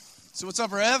So what's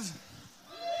up, Rev?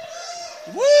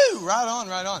 Woo! Right on,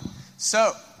 right on.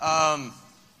 So, I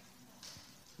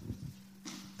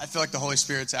feel like the Holy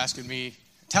Spirit's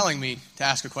telling me to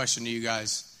ask a question to you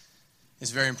guys.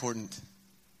 It's very important.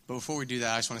 But before we do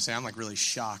that, I just want to say I'm like really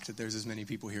shocked that there's as many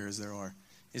people here as there are.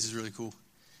 This is really cool.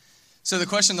 So the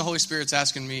question the Holy Spirit's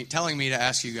telling me to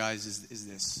ask you guys is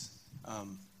this.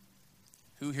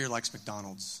 Who here likes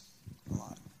McDonald's a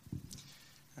lot?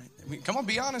 Right. Come on,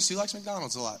 be honest. Who likes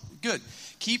McDonald's a lot? Good.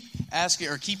 Keep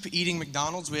eating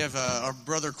McDonald's. We have our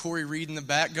brother Corey Reed in the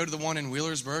back. Go to the one in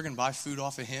Wheelersburg and buy food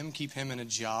off of him. Keep him in a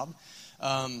job.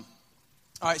 All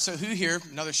right, so who here,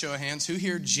 another show of hands, who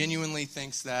here genuinely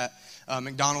thinks that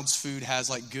McDonald's food has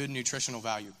like good nutritional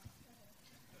value?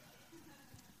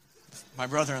 My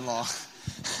brother-in-law.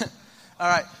 All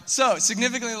right, so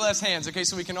significantly less hands. Okay,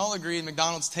 so we can all agree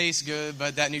McDonald's tastes good,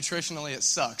 but that nutritionally it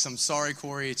sucks. I'm sorry,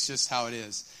 Corey, it's just how it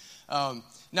is.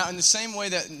 Now, in the same way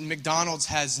that McDonald's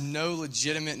has no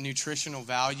legitimate nutritional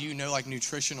value, no like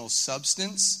nutritional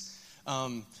substance,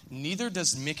 neither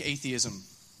does McAtheism.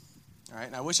 All right,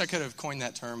 and I wish I could have coined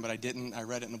that term, but I didn't. I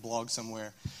read it in a blog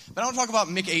somewhere. But I want to talk about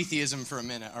McAtheism for a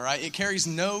minute, all right? It carries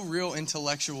no real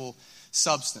intellectual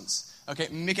substance. Okay,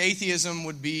 McAtheism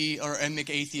would be, or a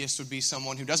McAtheist would be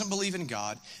someone who doesn't believe in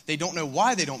God. They don't know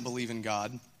why they don't believe in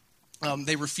God.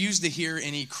 They refuse to hear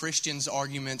any Christians'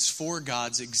 arguments for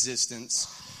God's existence.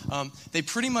 They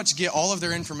pretty much get all of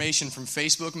their information from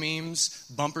Facebook memes,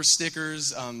 bumper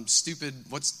stickers,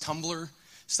 Tumblr,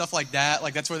 stuff like that.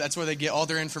 Like that's where they get all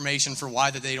their information for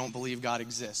why that they don't believe God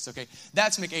exists. Okay,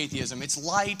 that's McAtheism. It's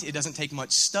light. It doesn't take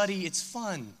much study. It's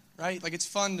fun, right? Like it's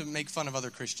fun to make fun of other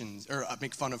Christians or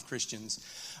make fun of Christians.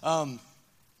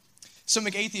 So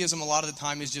McAtheism a lot of the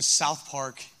time is just South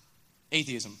Park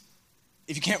atheism.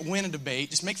 If you can't win a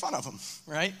debate, just make fun of them,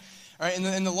 right? All right,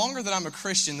 and the longer that I'm a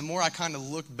Christian, the more I kind of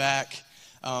look back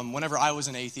whenever I was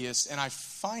an atheist, and I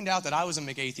find out that I was a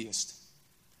McAtheist.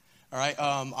 All right,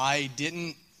 I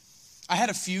had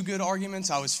a few good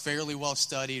arguments. I was fairly well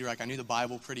studied, like I knew the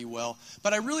Bible pretty well,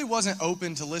 but I really wasn't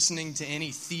open to listening to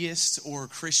any theist or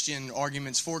Christian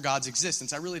arguments for God's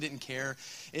existence. I really didn't care.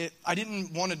 I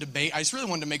didn't want to debate. I just really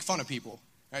wanted to make fun of people.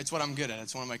 Right? It's what I'm good at.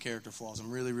 It's one of my character flaws. I'm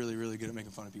really, really, really good at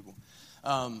making fun of people.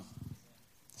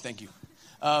 Thank you.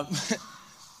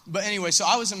 But anyway, so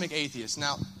I was a McAtheist.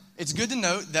 Now, it's good to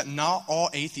note that not all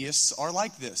atheists are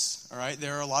like this, all right?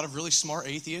 There are a lot of really smart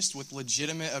atheists with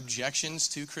legitimate objections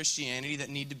to Christianity that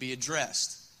need to be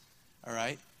addressed, all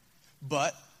right?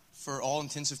 But for all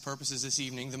intensive purposes this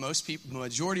evening, the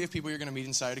majority of people you're going to meet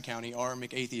in Scioto County are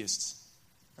McAtheists,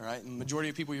 all right? And the majority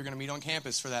of people you're going to meet on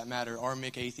campus, for that matter, are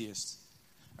McAtheists.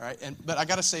 All right, but I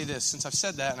got to say this, since I've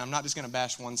said that, and I'm not just going to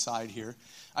bash one side here,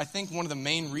 I think one of the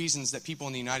main reasons that people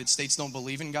in the United States don't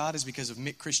believe in God is because of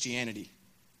McChristianity.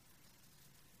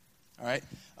 All right,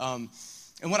 and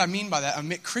what I mean by that, a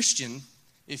McChristian,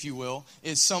 if you will,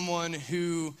 is someone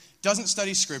who doesn't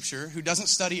study Scripture, who doesn't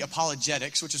study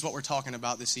apologetics, which is what we're talking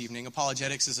about this evening.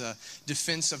 Apologetics is a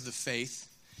defense of the faith.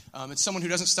 It's someone who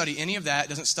doesn't study any of that,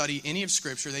 doesn't study any of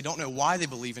Scripture. They don't know why they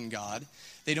believe in God.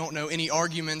 They don't know any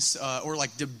arguments or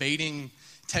like debating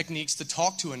techniques to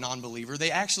talk to a non-believer.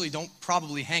 They actually don't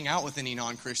probably hang out with any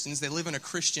non-Christians. They live in a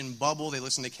Christian bubble. They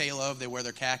listen to K-Love. They wear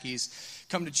their khakis,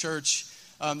 come to church.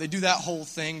 They do that whole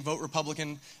thing, vote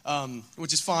Republican,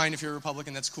 which is fine. If you're a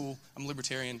Republican, that's cool. I'm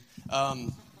libertarian.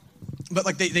 But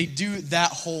like they do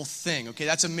that whole thing, okay?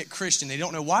 That's a McChristian. They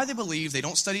don't know why they believe. They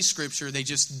don't study Scripture. They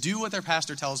just do what their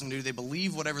pastor tells them to do. They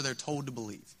believe whatever they're told to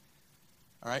believe,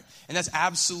 all right? And that's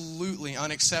absolutely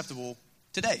unacceptable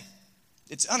today.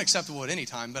 It's unacceptable at any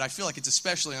time, but I feel like it's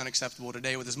especially unacceptable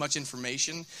today with as much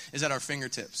information as at our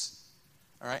fingertips,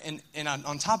 all right? And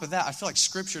on top of that, I feel like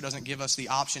Scripture doesn't give us the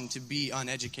option to be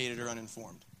uneducated or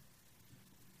uninformed,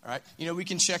 all right? You know, we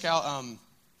can check out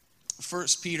 1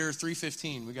 Peter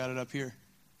 3:15, we got it up here.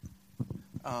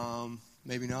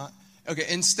 Maybe not. Okay,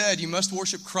 instead, you must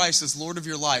worship Christ as Lord of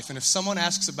your life. And if someone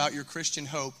asks about your Christian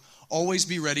hope, always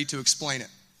be ready to explain it.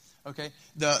 Okay,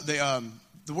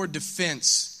 the word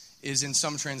defense is in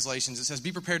some translations. It says,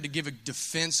 be prepared to give a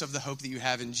defense of the hope that you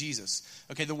have in Jesus.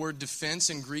 Okay, the word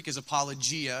defense in Greek is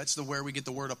apologia. It's where we get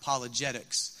the word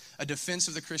apologetics, a defense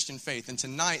of the Christian faith. And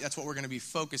tonight, that's what we're going to be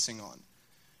focusing on.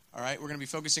 All right, we're going to be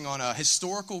focusing on a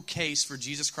historical case for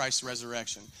Jesus Christ's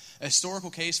resurrection, a historical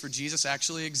case for Jesus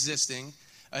actually existing,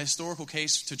 a historical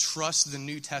case to trust the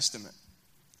New Testament.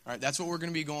 All right, that's what we're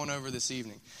going to be going over this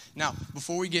evening. Now,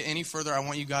 before we get any further, I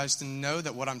want you guys to know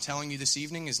that what I'm telling you this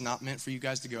evening is not meant for you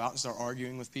guys to go out and start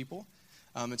arguing with people.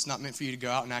 It's not meant for you to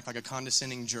go out and act like a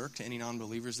condescending jerk to any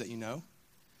non-believers that you know.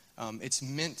 It's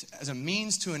meant as a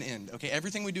means to an end. Okay,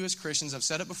 everything we do as Christians, I've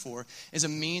said it before, is a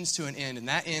means to an end, and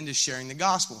that end is sharing the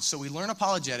gospel. So we learn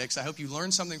apologetics. I hope you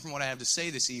learned something from what I have to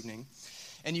say this evening,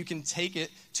 and you can take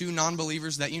it to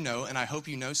non-believers that you know, and I hope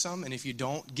you know some, and if you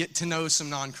don't, get to know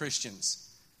some non-Christians.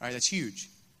 All right, that's huge.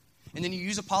 And then you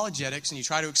use apologetics, and you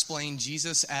try to explain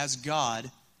Jesus as God,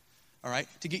 all right,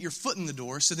 to get your foot in the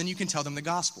door so then you can tell them the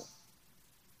gospel.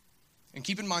 And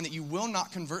keep in mind that you will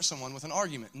not convert someone with an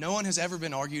argument. No one has ever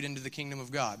been argued into the kingdom of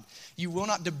God. You will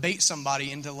not debate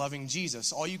somebody into loving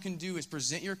Jesus. All you can do is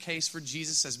present your case for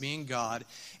Jesus as being God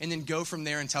and then go from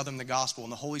there and tell them the gospel,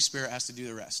 and the Holy Spirit has to do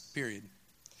the rest, period.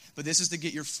 But this is to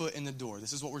get your foot in the door.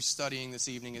 This is what we're studying this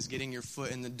evening, is getting your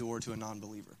foot in the door to a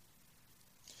non-believer.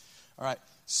 All right,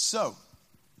 so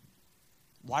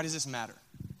why does this matter?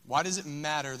 Why does it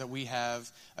matter that we have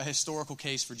a historical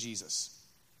case for Jesus?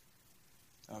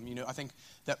 I think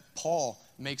that Paul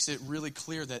makes it really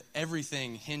clear that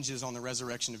everything hinges on the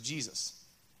resurrection of Jesus.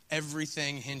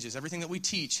 Everything hinges. Everything that we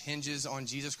teach hinges on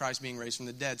Jesus Christ being raised from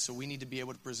the dead. So we need to be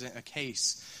able to present a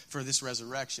case for this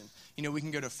resurrection. We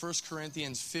can go to 1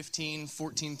 Corinthians 15,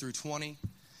 14 through 20.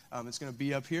 It's going to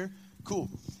be up here. Cool.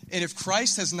 And if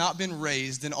Christ has not been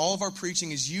raised, then all of our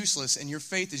preaching is useless and your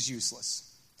faith is useless.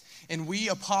 And we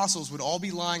apostles would all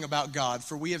be lying about God,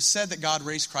 for we have said that God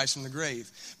raised Christ from the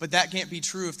grave. But that can't be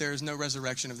true if there is no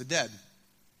resurrection of the dead.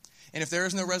 And if there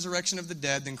is no resurrection of the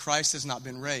dead, then Christ has not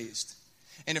been raised.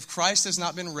 And if Christ has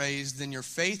not been raised, then your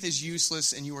faith is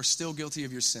useless and you are still guilty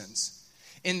of your sins.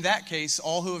 In that case,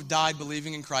 all who have died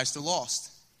believing in Christ are lost.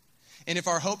 And if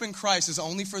our hope in Christ is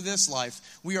only for this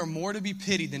life, we are more to be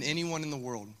pitied than anyone in the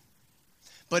world.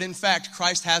 But in fact,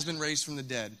 Christ has been raised from the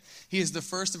dead. He is the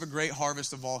first of a great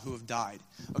harvest of all who have died.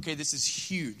 Okay, this is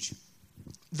huge.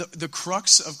 The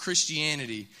crux of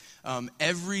Christianity,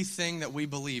 everything that we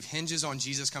believe hinges on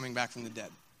Jesus coming back from the dead.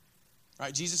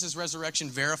 Right? Jesus' resurrection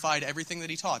verified everything that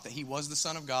he taught, that he was the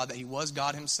Son of God, that he was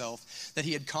God himself, that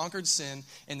he had conquered sin,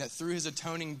 and that through his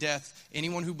atoning death,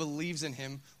 anyone who believes in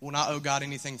him will not owe God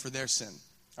anything for their sin.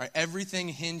 All right? Everything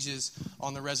hinges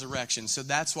on the resurrection. So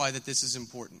that's why that this is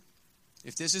important.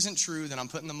 If this isn't true, then I'm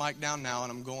putting the mic down now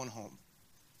and I'm going home.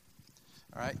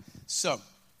 All right? So,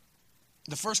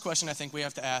 the first question I think we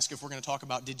have to ask if we're going to talk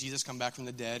about did Jesus come back from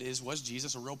the dead is, was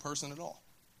Jesus a real person at all?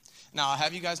 Now, I'll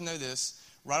have you guys know this.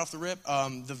 Right off the rip,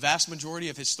 the vast majority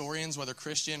of historians, whether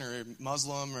Christian or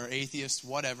Muslim or atheist,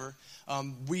 whatever,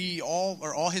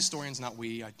 all historians, not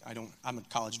we, I'm a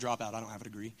college dropout, I don't have a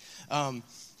degree.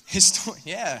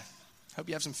 Yeah, hope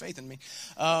you have some faith in me.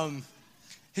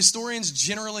 Historians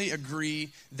generally agree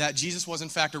that Jesus was in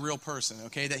fact a real person,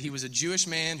 okay? That he was a Jewish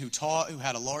man who taught, who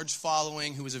had a large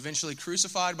following, who was eventually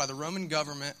crucified by the Roman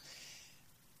government,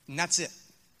 and that's it.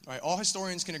 All right, all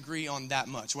historians can agree on that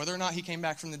much. Whether or not he came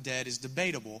back from the dead is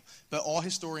debatable, but all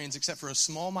historians, except for a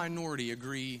small minority,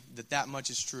 agree that that much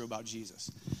is true about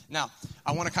Jesus. Now,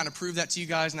 I want to kind of prove that to you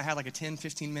guys, and I had like a 10,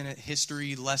 15-minute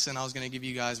history lesson I was going to give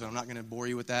you guys, but I'm not going to bore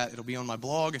you with that. It'll be on my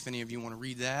blog if any of you want to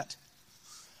read that.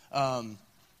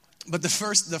 But the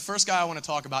first guy I want to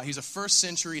talk about, he's a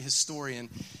first-century historian.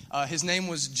 His name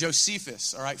was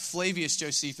Josephus, all right? Flavius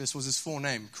Josephus was his full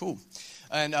name. Cool.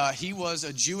 And he was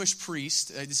a Jewish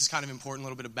priest. This is kind of important, a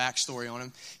little bit of backstory on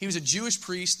him. He was a Jewish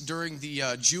priest during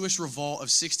the Jewish revolt of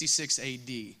 66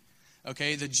 A.D.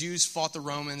 Okay, the Jews fought the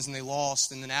Romans and they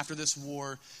lost. And then after this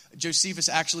war, Josephus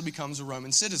actually becomes a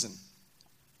Roman citizen.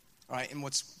 All right, and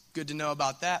what's good to know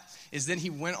about that is then he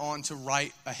went on to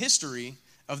write a history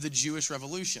of the Jewish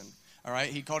Revolution. All right,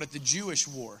 he called it the Jewish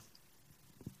War.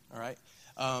 All right.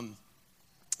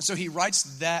 So he writes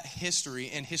that history,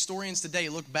 and historians today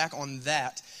look back on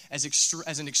that as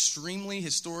an extremely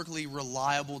historically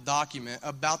reliable document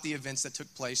about the events that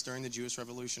took place during the Jewish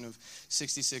Revolution of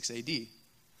 66 A.D.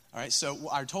 All right, so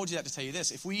I told you that to tell you this.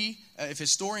 If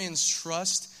historians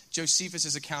trust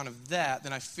Josephus' account of that,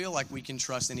 then I feel like we can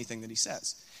trust anything that he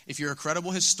says. If you're a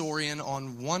credible historian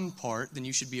on one part, then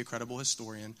you should be a credible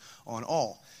historian on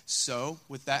all. So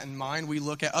with that in mind, we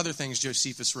look at other things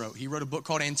Josephus wrote. He wrote a book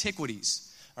called Antiquities.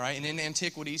 All right, and in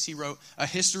Antiquities, he wrote a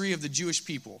history of the Jewish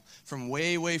people from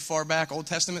way, way far back, Old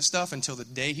Testament stuff, until the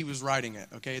day he was writing it.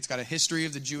 Okay, it's got a history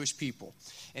of the Jewish people.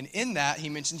 And in that, he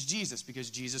mentions Jesus because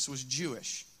Jesus was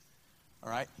Jewish. All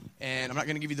right, and I'm not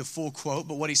going to give you the full quote,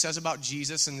 but what he says about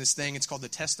Jesus in this thing, it's called the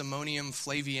Testimonium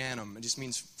Flavianum. It just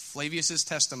means Flavius's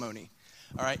testimony.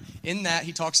 All right, in that,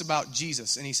 he talks about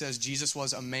Jesus, and he says Jesus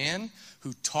was a man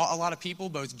who taught a lot of people,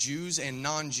 both Jews and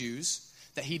non-Jews,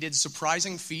 that he did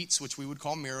surprising feats, which we would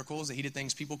call miracles, that he did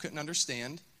things people couldn't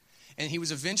understand. And he was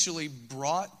eventually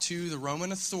brought to the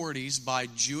Roman authorities by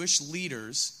Jewish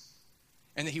leaders,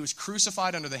 and that he was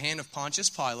crucified under the hand of Pontius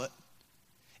Pilate,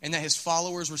 and that his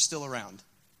followers were still around.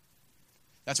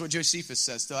 That's what Josephus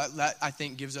says. So that, I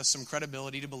think, gives us some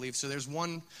credibility to believe. So there's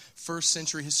one first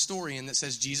century historian that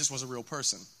says Jesus was a real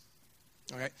person.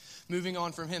 Okay? Moving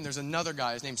on from him, there's another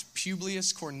guy. His name's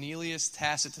Publius Cornelius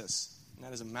Tacitus. And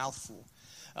that is a mouthful.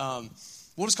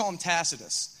 We'll just call him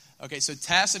Tacitus. Okay, so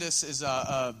Tacitus is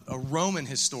a Roman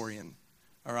historian.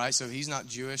 All right, so he's not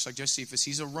Jewish like Josephus.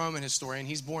 He's a Roman historian.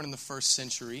 He's born in the first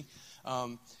century.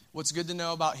 What's good to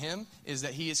know about him is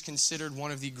that he is considered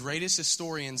one of the greatest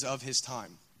historians of his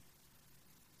time.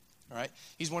 All right,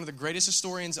 he's one of the greatest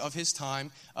historians of his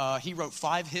time. He wrote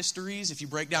 5 histories. If you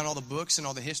break down all the books and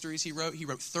all the histories he wrote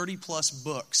 30-plus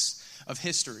books of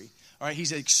history. All right,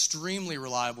 he's an extremely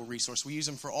reliable resource. We use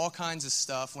him for all kinds of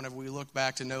stuff whenever we look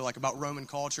back to know like about Roman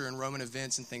culture and Roman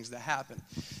events and things that happen.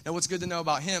 Now, what's good to know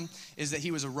about him is that he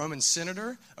was a Roman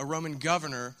senator, a Roman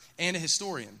governor, and a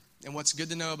historian. And what's good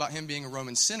to know about him being a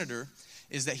Roman senator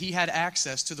is that he had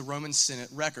access to the Roman Senate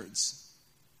records,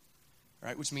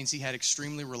 right? Which means he had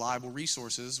extremely reliable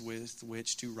resources with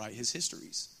which to write his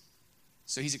histories.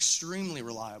 So he's extremely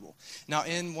reliable. Now,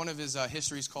 in one of his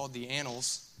histories called the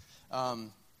Annals,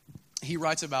 he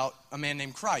writes about a man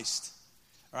named Christ.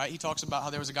 All right, he talks about how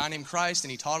there was a guy named Christ,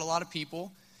 and he taught a lot of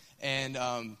people, and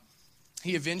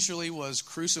he eventually was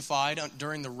crucified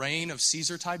during the reign of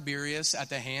Caesar Tiberius at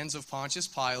the hands of Pontius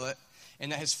Pilate,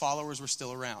 and that his followers were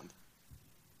still around.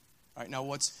 All right, now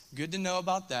what's good to know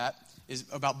about that is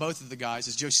about both of the guys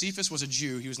is Josephus was a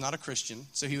Jew. He was not a Christian,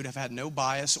 so he would have had no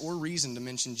bias or reason to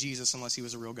mention Jesus unless he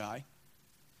was a real guy.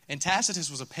 And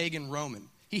Tacitus was a pagan Roman.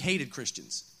 He hated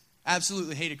Christians.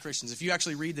 Absolutely hated Christians. If you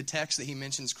actually read the text that he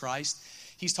mentions Christ,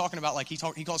 he's talking about like he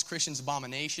calls Christians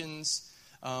abominations.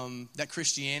 That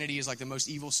Christianity is like the most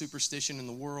evil superstition in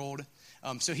the world.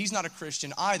 So he's not a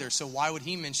Christian either. So why would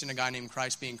he mention a guy named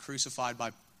Christ being crucified by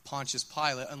Pontius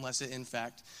Pilate unless it in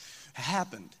fact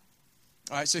happened?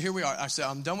 All right, so here we are. So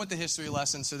I'm done with the history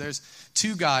lesson. So there's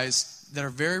 2 guys that are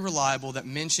very reliable that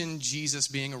mention Jesus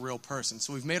being a real person.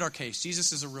 So we've made our case.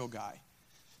 Jesus is a real guy.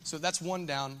 So that's 1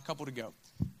 down, a couple to go.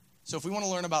 So if we want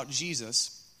to learn about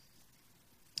Jesus,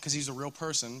 because he's a real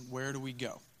person, where do we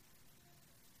go?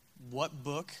 What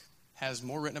book has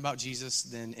more written about Jesus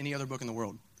than any other book in the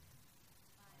world?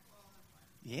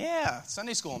 Yeah,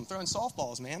 Sunday school. I'm throwing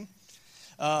softballs, man.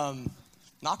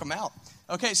 Knock them out.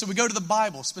 Okay, so we go to the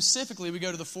Bible. Specifically, we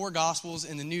go to the 4 Gospels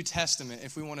in the New Testament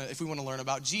if we want to learn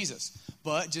about Jesus.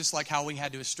 But just like how we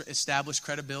had to establish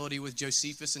credibility with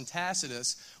Josephus and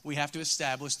Tacitus, we have to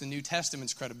establish the New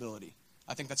Testament's credibility.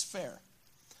 I think that's fair.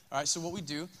 All right, so what we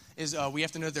do is we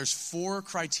have to know there's 4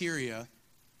 criteria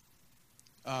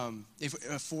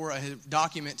for a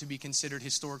document to be considered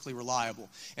historically reliable.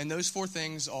 And those 4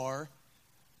 things are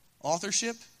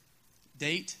authorship,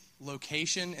 date,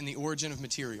 location, and the origin of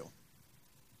material.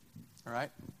 All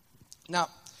right? Now,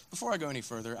 before I go any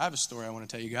further, I have a story I want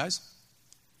to tell you guys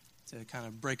to kind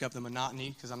of break up the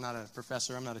monotony, because I'm not a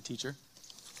professor, I'm not a teacher.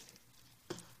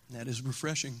 That is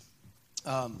refreshing.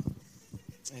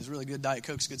 It's really good. Diet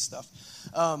Coke's good stuff.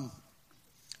 All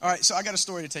right, so I got a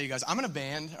story to tell you guys. I'm in a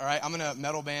band, all right? I'm in a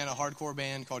metal band, a hardcore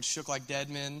band called Shook Like Dead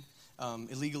Men.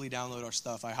 Illegally download our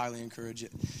stuff. I highly encourage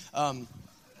it. All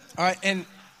right,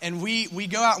 and we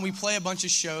go out and we play a bunch of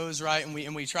shows, right?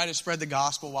 And we try to spread the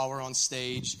gospel while we're on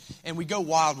stage. And we go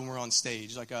wild when we're on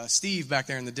stage. Like Steve back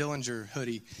there in the Dillinger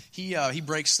hoodie, he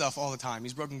breaks stuff all the time.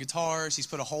 He's broken guitars. He's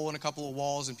put a hole in a couple of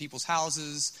walls in people's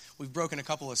houses. We've broken a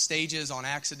couple of stages on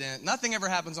accident. Nothing ever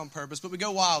happens on purpose, but we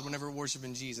go wild whenever we're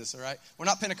worshiping Jesus, all right? We're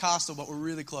not Pentecostal, but we're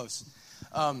really close.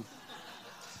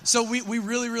 So we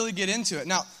really, really get into it.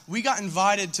 Now, we got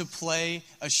invited to play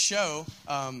a show.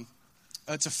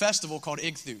 It's a festival called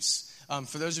Ichthus.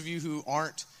 For those of you who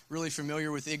aren't really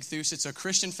familiar with Ichthus, it's a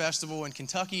Christian festival in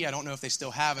Kentucky. I don't know if they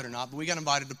still have it or not, but we got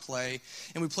invited to play.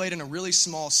 And we played in a really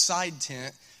small side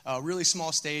tent, a really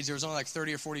small stage. There was only like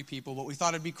 30 or 40 people, but we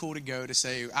thought it'd be cool to go to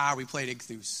say, we played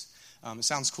Ichthus. It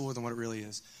sounds cooler than what it really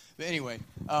is. But anyway,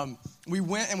 we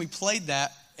went and we played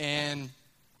that, and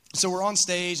so we're on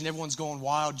stage, and everyone's going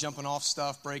wild, jumping off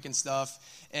stuff, breaking stuff.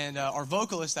 And our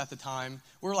vocalist at the time,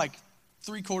 we're like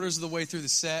 3/4 of the way through the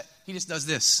set, he just does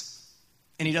this,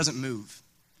 and he doesn't move.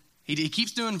 He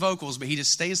keeps doing vocals, but he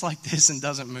just stays like this and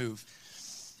doesn't move.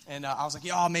 And I was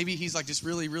like, maybe he's like just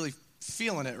really, really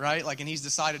feeling it, right? Like, and he's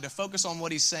decided to focus on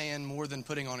what he's saying more than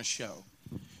putting on a show,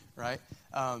 right?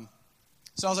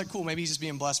 So I was like, cool, maybe he's just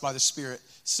being blessed by the Spirit.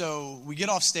 So we get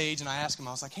off stage, and I ask him,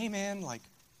 I was like, hey, man, like,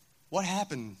 what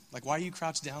happened? Like, why are you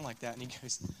crouched down like that? And he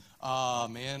goes,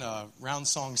 man, round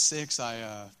song 6,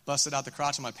 I busted out the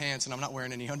crotch of my pants, and I'm not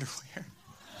wearing any underwear.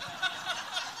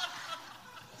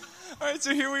 All right,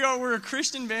 so here we are. We're a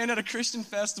Christian band at a Christian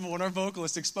festival, and our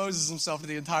vocalist exposes himself to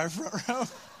the entire front row.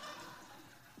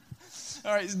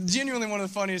 All right, genuinely one of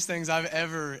the funniest things I've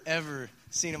ever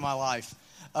seen in my life.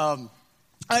 I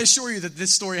assure you that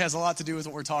this story has a lot to do with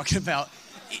what we're talking about.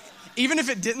 Even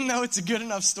if it didn't, though, it's a good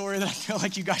enough story that I feel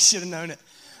like you guys should have known it.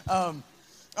 All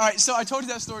right, so I told you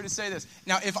that story to say this.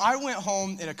 Now, if I went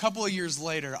home and a couple of years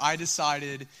later, I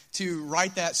decided to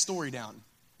write that story down,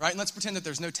 right? And let's pretend that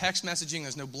there's no text messaging,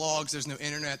 there's no blogs, there's no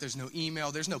internet, there's no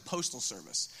email, there's no postal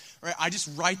service, right? I just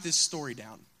write this story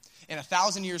down. And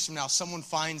 1,000 years from now, someone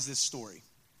finds this story.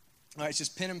 All right, it's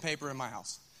just pen and paper in my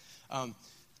house.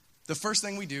 The first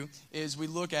thing we do is we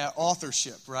look at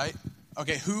authorship, right?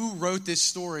 Okay, who wrote this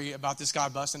story about this guy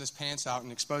busting his pants out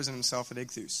and exposing himself at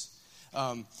Ichthus?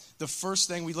 The first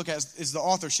thing we look at is the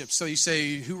authorship. So you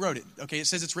say, who wrote it? Okay, it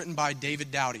says it's written by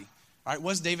David Dowdy. All right,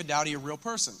 was David Dowdy a real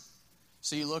person?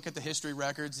 So you look at the history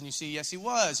records and you see, yes, he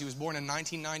was. He was born in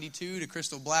 1992 to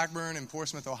Crystal Blackburn in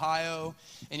Portsmouth, Ohio,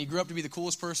 and he grew up to be the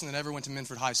coolest person that ever went to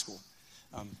Menford High School.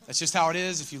 That's just how it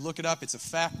is. If you look it up, it's a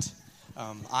fact.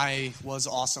 I was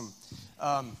awesome.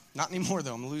 Not anymore,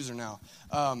 though. I'm a loser now.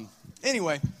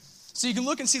 Anyway, so you can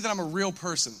look and see that I'm a real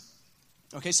person.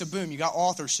 Okay, so boom, you got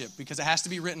authorship because it has to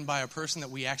be written by a person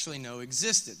that we actually know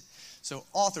existed. So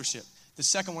authorship. The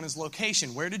second one is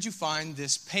location. Where did you find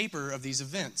this paper of these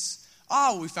events?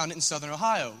 We found it in Southern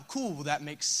Ohio. Cool, well, that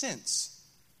makes sense.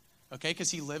 Okay, because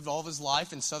he lived all of his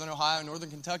life in Southern Ohio, Northern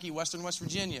Kentucky, Western West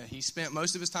Virginia. He spent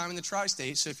most of his time in the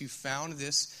tri-state, so if you found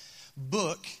this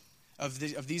book of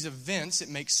these events, it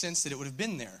makes sense that it would have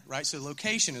been there, right? So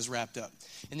location is wrapped up.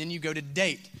 And then you go to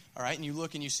date, all right? And you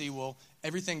look and you see, well,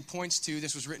 everything points to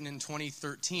this was written in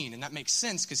 2013. And that makes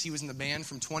sense because he was in the band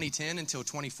from 2010 until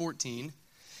 2014.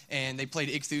 And they played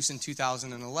Ichthus in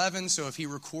 2011. So if he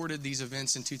recorded these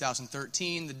events in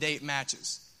 2013, the date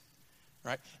matches,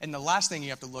 right? And the last thing you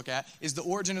have to look at is the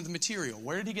origin of the material.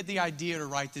 Where did he get the idea to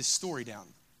write this story down?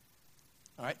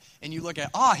 All right, and you look at,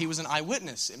 he was an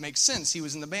eyewitness. It makes sense. He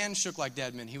was in the band Shook Like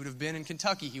Dead Men. He would have been in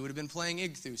Kentucky. He would have been playing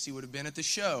Ichthus. He would have been at the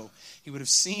show. He would have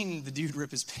seen the dude rip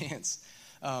his pants.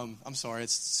 I'm sorry,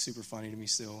 it's super funny to me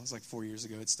still. It's like 4 years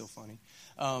ago. It's still funny.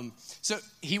 So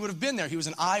he would have been there. He was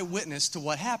an eyewitness to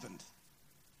what happened.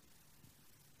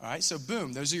 All right, so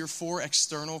boom, those are your 4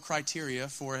 external criteria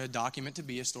for a document to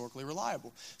be historically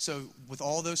reliable. So with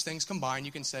all those things combined,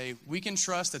 you can say, we can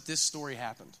trust that this story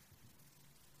happened.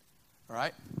 All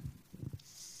right?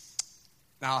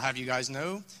 Now I'll have you guys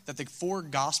know that the 4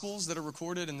 Gospels that are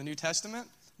recorded in the New Testament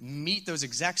meet those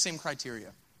exact same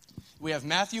criteria. We have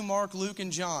Matthew, Mark, Luke,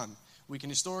 and John. We can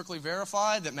historically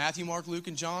verify that Matthew, Mark, Luke,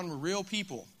 and John were real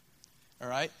people. All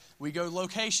right? We go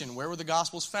location. Where were the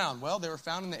Gospels found? Well, they were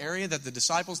found in the area that the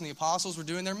disciples and the apostles were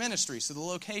doing their ministry, so the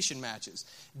location matches.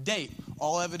 Date.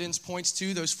 All evidence points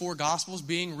to those 4 Gospels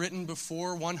being written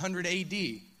before 100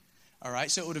 A.D. All right?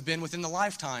 So it would have been within the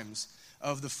lifetimes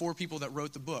of the 4 people that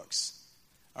wrote the books.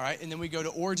 All right, and then we go to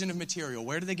origin of material.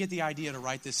 Where did they get the idea to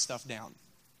write this stuff down?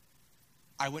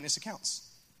 Eyewitness accounts.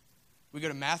 We go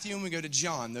to Matthew and we go to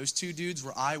John. Those 2 dudes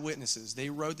were eyewitnesses. They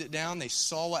wrote it down, they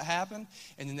saw what happened,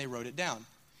 and then they wrote it down.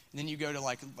 And then you go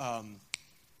to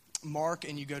Mark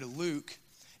and you go to Luke,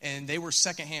 and they were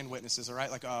secondhand witnesses, all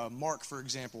right? Like Mark, for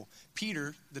example.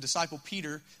 Peter, the disciple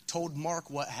Peter, told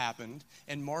Mark what happened,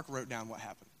 and Mark wrote down what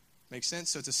happened. Makes sense?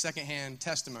 So it's a secondhand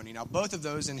testimony. Now, both of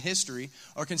those in history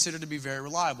are considered to be very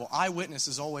reliable. Eyewitness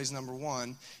is always number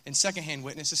 1, and secondhand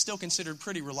witness is still considered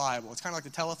pretty reliable. It's kind of like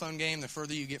the telephone game. The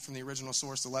further you get from the original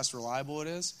source, the less reliable it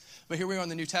is. But here we are in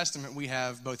the New Testament. We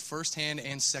have both firsthand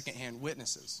and secondhand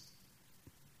witnesses.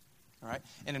 All right?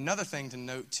 And another thing to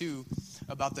note, too,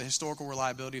 about the historical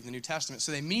reliability of the New Testament.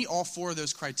 So they meet all 4 of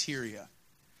those criteria.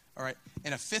 All right?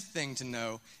 And a 5th thing to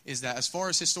know is that as far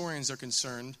as historians are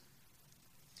concerned,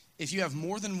 if you have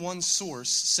more than one source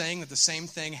saying that the same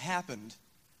thing happened,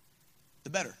 the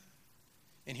better.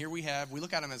 And here we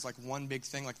look at them as like one big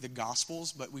thing, like the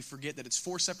Gospels, but we forget that it's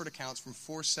 4 separate accounts from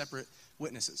 4 separate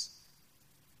witnesses.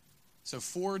 So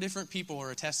 4 different people are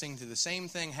attesting to the same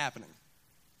thing happening.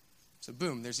 So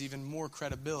boom, there's even more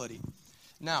credibility.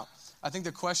 Now, I think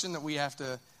the question that we have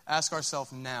to ask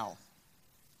ourselves now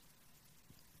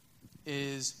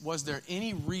is, was there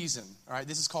any reason, all right,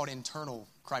 this is called internal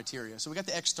criteria. So we got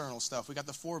the external stuff. We got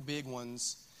the 4 big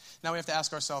ones. Now we have to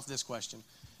ask ourselves this question.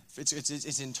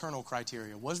 It's internal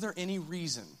criteria. Was there any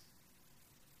reason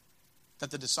that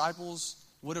the disciples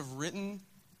would have written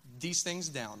these things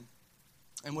down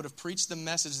and would have preached the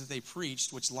message that they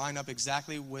preached, which line up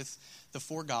exactly with the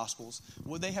 4 Gospels?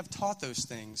 Would they have taught those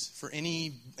things for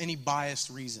any biased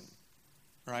reason?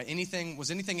 All right,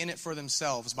 was anything in it for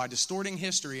themselves by distorting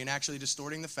history and actually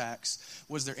distorting the facts?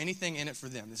 Was there anything in it for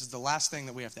them? This is the last thing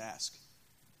that we have to ask.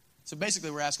 So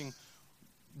basically we're asking,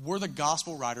 were the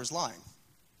gospel writers lying?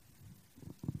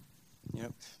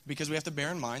 Because we have to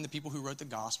bear in mind the people who wrote the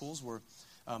gospels were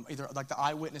either like the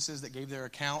eyewitnesses that gave their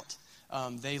account.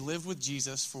 They lived with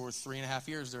Jesus for 3.5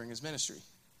 years during his ministry.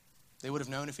 They would have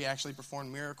known if he actually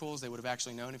performed miracles. They would have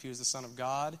actually known if he was the Son of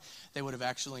God. They would have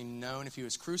actually known if he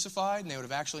was crucified. And they would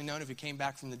have actually known if he came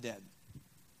back from the dead. All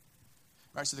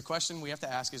right, so the question we have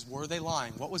to ask is, were they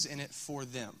lying? What was in it for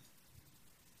them?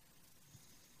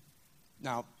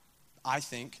 Now, I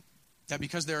think that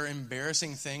because there are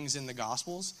embarrassing things in the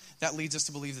Gospels, that leads us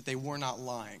to believe that they were not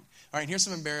lying. All right, and here's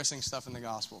some embarrassing stuff in the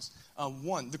Gospels.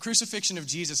 One, the crucifixion of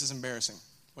Jesus is embarrassing,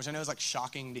 which I know is like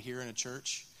shocking to hear in a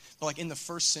church. But like in the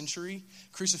first century,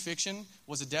 crucifixion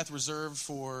was a death reserved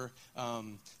for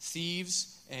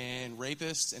thieves and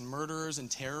rapists and murderers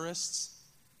and terrorists,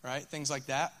 right? Things like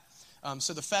that.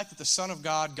 So the fact that the Son of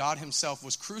God, God himself,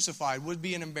 was crucified would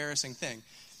be an embarrassing thing.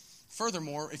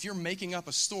 Furthermore, if you're making up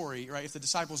a story, right, if the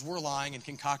disciples were lying and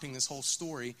concocting this whole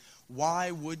story, why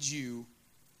would you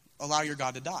allow your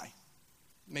God to die?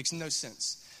 It makes no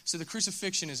sense. So the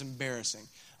crucifixion is embarrassing.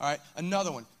 All right,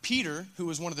 another one. Peter, who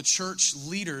was one of the church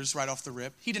leaders right off the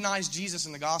rip, he denies Jesus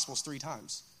in the Gospels 3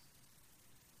 times.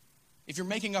 If you're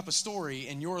making up a story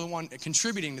and you're the one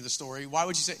contributing to the story, why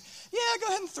would you say, yeah, go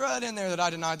ahead and throw it in there that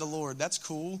I denied the Lord? That's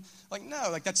cool. Like, no,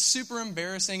 like that's super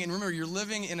embarrassing. And remember, you're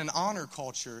living in an honor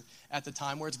culture at the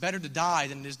time where it's better to die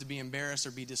than it is to be embarrassed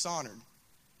or be dishonored.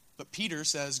 But Peter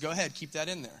says, go ahead, keep that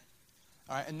in there.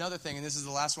 All right, another thing, and this is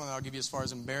the last one that I'll give you as far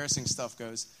as embarrassing stuff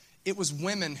goes. It was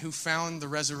women who found the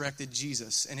resurrected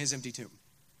Jesus in his empty tomb.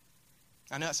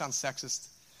 I know that sounds sexist,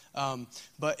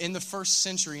 but in the first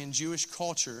century in Jewish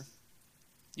culture,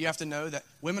 you have to know that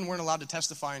women weren't allowed to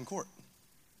testify in court.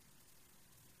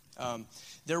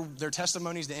 Their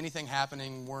testimonies to anything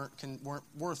happening weren't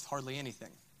worth hardly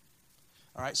anything.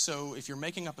 All right, so if you're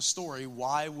making up a story,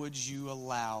 why would you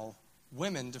allow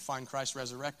women to find Christ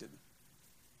resurrected?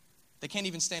 They can't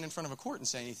even stand in front of a court and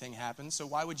say anything happened, so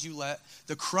why would you let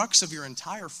the crux of your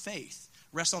entire faith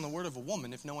rest on the word of a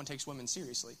woman if no one takes women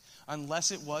seriously?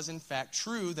 Unless it was in fact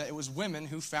true that it was women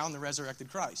who found the resurrected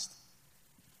Christ.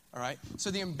 All right, so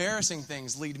the embarrassing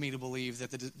things lead me to believe that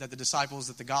the disciples,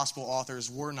 that the gospel authors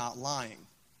were not lying.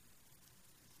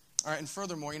 All right, and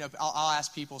furthermore, I'll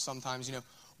ask people sometimes,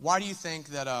 why do you think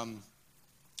that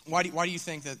why do you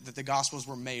think that the gospels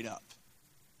were made up?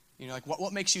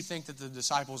 What makes you think that the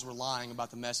disciples were lying about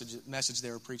the message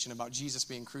they were preaching about Jesus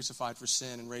being crucified for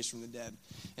sin and raised from the dead?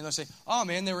 And they'll say, oh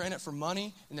man, they were in it for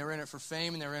money, and they were in it for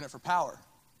fame, and they were in it for power.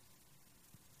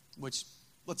 Which,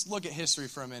 let's look at history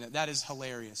for a minute. That is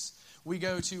hilarious. We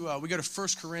go to 1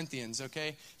 Corinthians,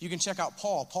 okay? You can check out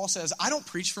Paul. Paul says, I don't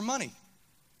preach for money.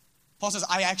 Paul says,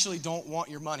 I actually don't want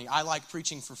your money. I like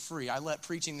preaching for free. I let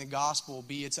preaching the gospel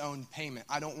be its own payment.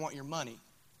 I don't want your money.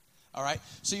 All right?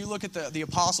 So you look at the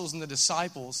apostles and the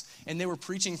disciples, and they were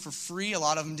preaching for free. A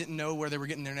lot of them didn't know where they were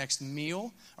getting their next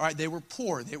meal. All right? They were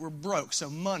poor. They were broke. So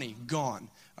money, gone.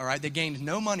 All right? They gained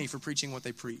no money for preaching what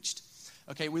they preached.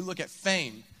 Okay? We look at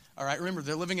fame. All right? Remember,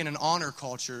 they're living in an honor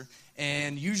culture,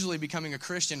 and usually becoming a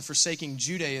Christian, forsaking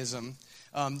Judaism,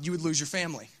 you would lose your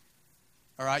family.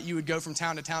 All right, you would go from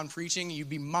town to town preaching, you'd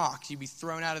be mocked, you'd be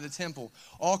thrown out of the temple,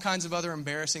 all kinds of other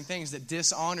embarrassing things that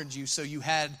dishonored you, so you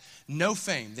had no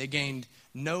fame. They gained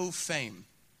no fame.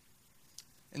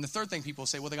 And the third thing people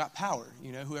say, well, they got power.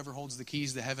 Whoever holds the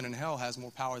keys to heaven and hell has more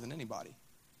power than anybody.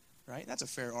 Right? That's a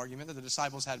fair argument that the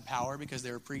disciples had power because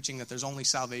they were preaching that there's only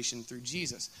salvation through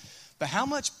Jesus. But how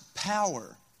much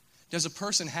power does a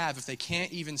person have if they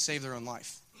can't even save their own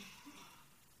life?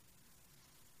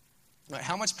 Right?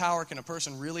 How much power can a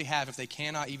person really have if they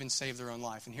cannot even save their own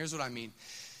life? And here's what I mean.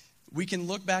 We can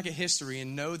look back at history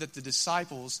and know that the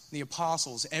disciples, the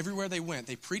apostles, everywhere they went,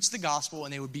 they preached the gospel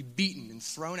and they would be beaten and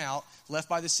thrown out, left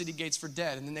by the city gates for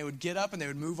dead. And then they would get up and they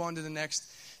would move on to the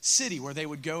next city where they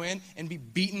would go in and be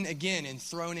beaten again and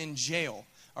thrown in jail.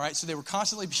 All right, so they were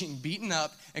constantly being beaten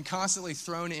up and constantly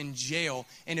thrown in jail.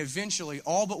 And eventually,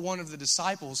 all but one of the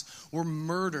disciples were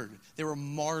murdered. They were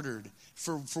martyred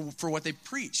for what they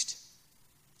preached.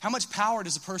 How much power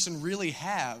does a person really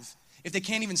have if they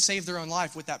can't even save their own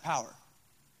life with that power?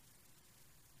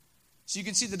 So you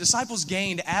can see the disciples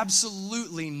gained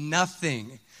absolutely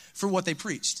nothing for what they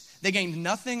preached. They gained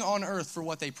nothing on earth for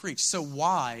what they preached. So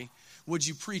why would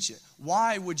you preach it?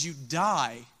 Why would you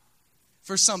die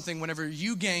for something whenever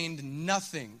you gained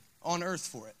nothing on earth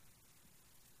for it?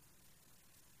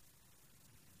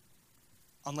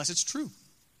 Unless it's true.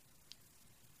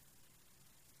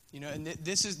 And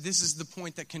this is the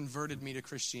point that converted me to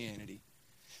Christianity.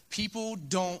 People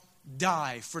don't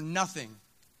die for nothing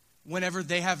whenever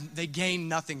they gain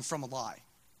nothing from a lie.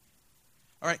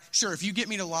 All right, sure, if you get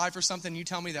me to lie for something, you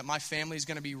tell me that my family is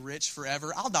going to be rich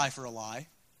forever, I'll die for a lie,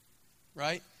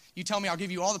 right? You tell me I'll give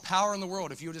you all the power in the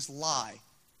world if you'll just lie.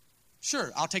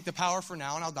 Sure, I'll take the power for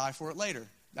now and I'll die for it later.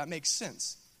 That makes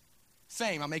sense.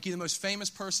 Fame, I'll make you the most famous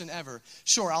person ever.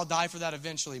 Sure, I'll die for that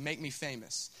eventually. Make me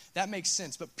famous. That makes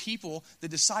sense. But people, the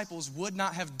disciples, would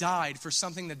not have died for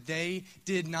something that they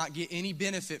did not get any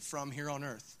benefit from here on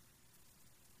earth.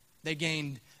 They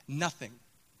gained nothing.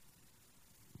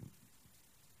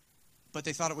 But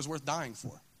they thought it was worth dying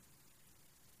for.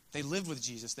 They lived with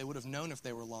Jesus. They would have known if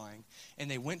they were lying. And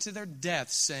they went to their death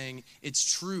saying,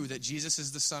 it's true that Jesus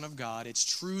is the Son of God. It's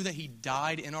true that he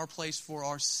died in our place for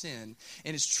our sin.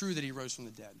 And it's true that he rose from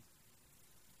the dead.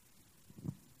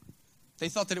 They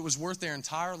thought that it was worth their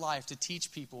entire life to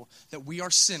teach people that we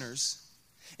are sinners.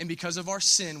 And because of our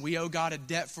sin, we owe God a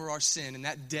debt for our sin. And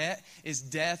that debt is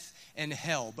death and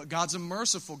hell. But God's a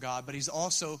merciful God, but he's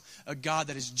also a God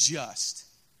that is just.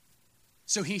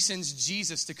 So he sends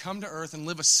Jesus to come to earth and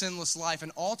live a sinless life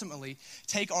and ultimately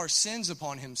take our sins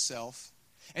upon himself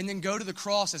and then go to the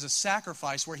cross as a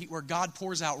sacrifice where God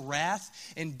pours out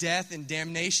wrath and death and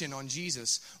damnation on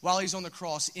Jesus while he's on the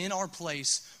cross in our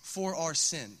place for our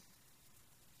sin.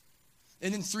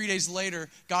 And then 3 days later,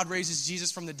 God raises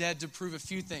Jesus from the dead to prove a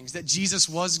few things. That Jesus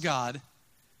was God,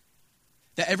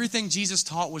 that everything Jesus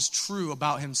taught was true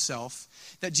about himself,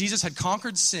 that Jesus had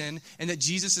conquered sin, and that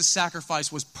Jesus'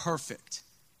 sacrifice was perfect.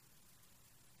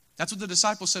 That's what the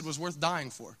disciples said was worth dying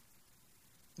for.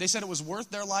 They said it was worth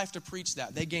their life to preach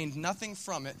that. They gained nothing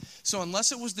from it. So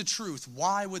unless it was the truth,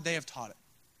 why would they have taught it?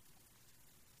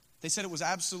 They said it was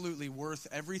absolutely worth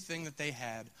everything that they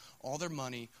had, all their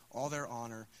money, all their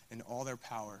honor, and all their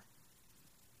power.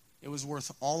 It was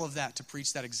worth all of that to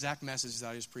preach that exact message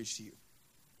that I just preached to you.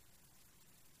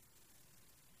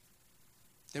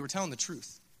 They were telling the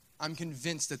truth. I'm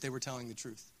convinced that they were telling the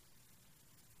truth.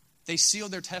 They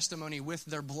sealed their testimony with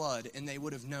their blood, and they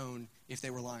would have known if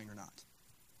they were lying or not.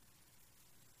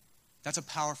 That's a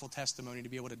powerful testimony, to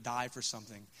be able to die for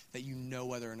something that you know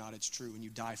whether or not it's true, and you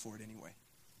die for it anyway.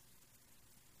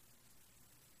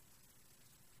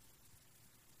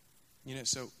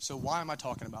 So why am I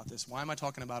talking about this? Why am I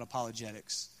talking about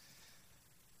apologetics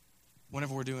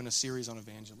whenever we're doing a series on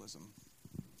evangelism?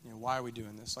 Why are we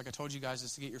doing this? Like I told you guys,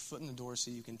 it's to get your foot in the door so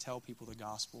you can tell people the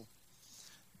gospel.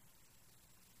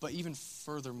 But even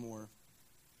furthermore,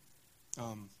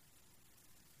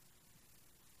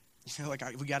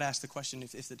 we got to ask the question,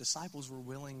 if the disciples were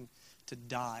willing to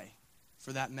die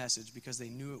for that message because they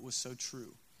knew it was so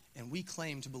true, and we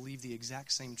claim to believe the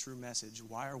exact same true message,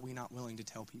 why are we not willing to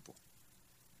tell people?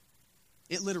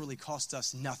 It literally costs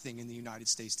us nothing in the United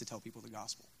States to tell people the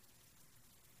gospel.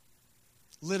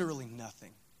 Literally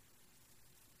nothing.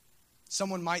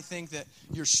 Someone might think that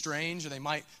you're strange, or they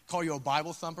might call you a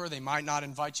Bible thumper. They might not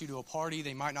invite you to a party.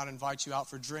 They might not invite you out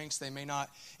for drinks. They may not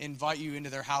invite you into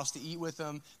their house to eat with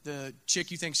them. The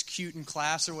chick you think's cute in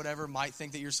class or whatever might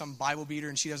think that you're some Bible beater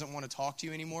and she doesn't want to talk to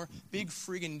you anymore. Big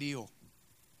friggin' deal.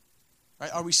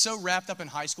 Right? Are we so wrapped up in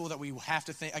high school that we have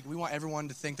to think, we want everyone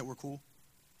to think that we're cool?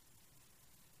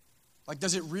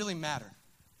 Does it really matter?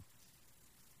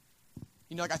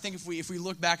 I think if we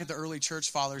look back at the early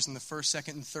church fathers in the first,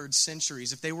 second, and third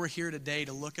centuries, if they were here today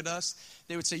to look at us,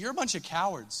 they would say, you're a bunch of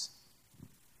cowards.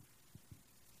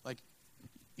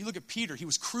 You look at Peter, he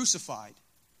was crucified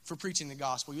for preaching the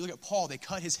gospel. You look at Paul, they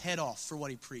cut his head off for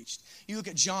what he preached. You look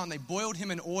at John, they boiled him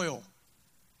in oil.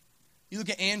 You look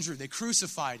at Andrew, they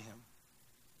crucified him.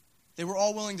 They were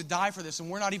all willing to die for this, and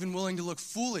we're not even willing to look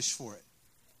foolish for it.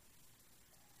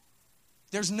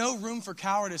 There's no room for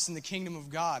cowardice in the kingdom of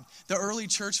God. The early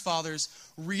church fathers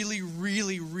really,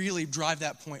 really, really drive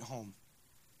that point home.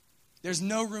 There's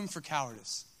no room for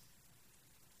cowardice.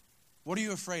 What are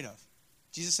you afraid of?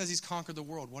 Jesus says he's conquered the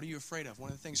world. What are you afraid of?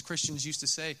 One of the things Christians used to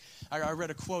say, I read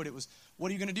a quote, it was, what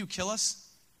are you going to do, kill us?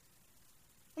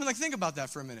 Think about that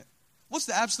for a minute. What's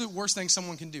the absolute worst thing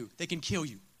someone can do? They can kill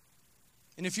you.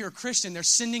 And if you're a Christian, they're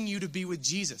sending you to be with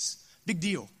Jesus. Big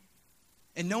deal.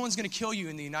 And no one's going to kill you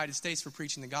in the United States for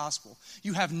preaching the gospel.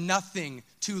 You have nothing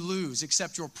to lose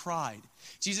except your pride.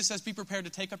 Jesus says, be prepared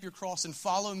to take up your cross and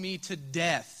follow me to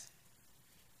death.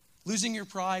 Losing your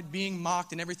pride, being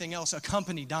mocked, and everything else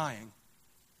accompany dying.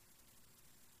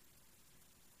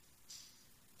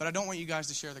 But I don't want you guys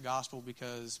to share the gospel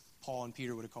because Paul and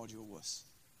Peter would have called you a wuss.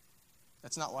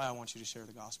 That's not why I want you to share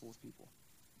the gospel with people.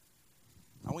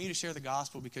 I want you to share the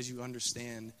gospel because you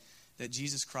understand that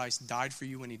Jesus Christ died for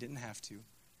you when he didn't have to.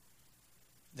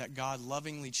 that God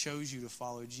lovingly chose you to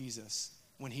follow Jesus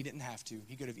when he didn't have to.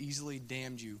 He could have easily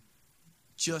damned you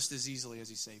just as easily as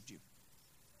he saved you.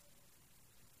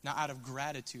 Now, out of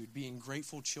gratitude, being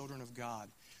grateful children of God,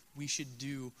 we should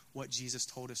do what Jesus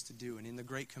told us to do. And in the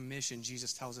Great Commission,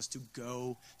 Jesus tells us to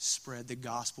go spread the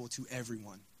gospel to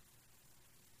everyone.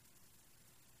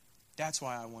 That's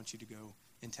why I want you to go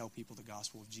and tell people the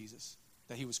gospel of Jesus,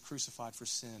 that he was crucified for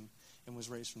sin and was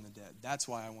raised from the dead. That's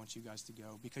why I want you guys to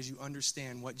go, because you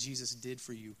understand what Jesus did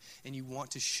for you, and you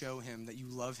want to show him that you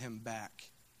love him back.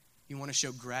 You want to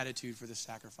show gratitude for the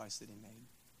sacrifice that he made.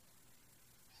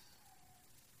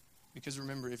 Because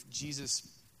remember, if Jesus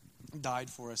died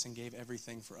for us and gave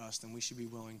everything for us, then we should be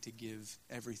willing to give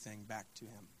everything back to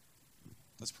him.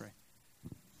 Let's pray.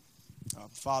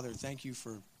 Father, thank you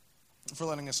for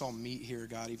letting us all meet here,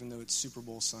 God, even though it's Super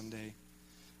Bowl Sunday.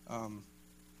 God,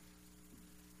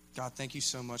 thank you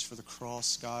so much for the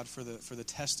cross, God, for the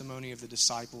testimony of the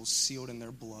disciples sealed in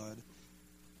their blood.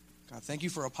 God, thank you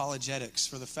for apologetics,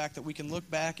 for the fact that we can look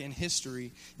back in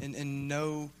history and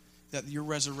know that your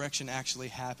resurrection actually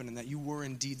happened and that you were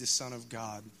indeed the Son of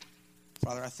God.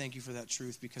 Father, I thank you for that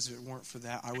truth, because if it weren't for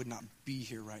that, I would not be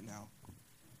here right now.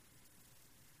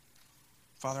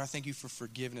 Father, I thank you for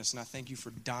forgiveness, and I thank you for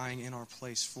dying in our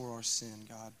place for our sin,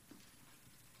 God.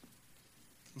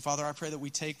 And Father, I pray that we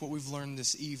take what we've learned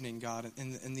this evening, God,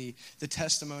 in the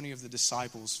testimony of the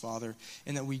disciples, Father,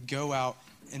 and that we go out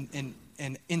and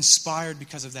inspired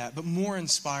because of that, but more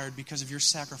inspired because of your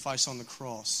sacrifice on the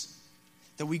cross,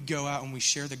 that we go out and we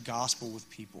share the gospel with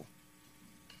people,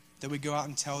 that we go out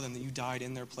and tell them that you died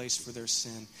in their place for their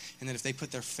sin, and that if they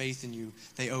put their faith in you,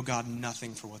 they owe God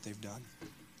nothing for what they've done.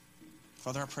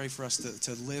 Father, I pray for us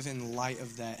to live in light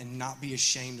of that and not be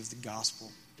ashamed of the gospel,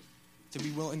 to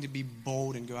be willing to be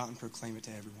bold and go out and proclaim it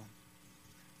to everyone.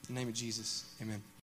 In the name of Jesus, amen.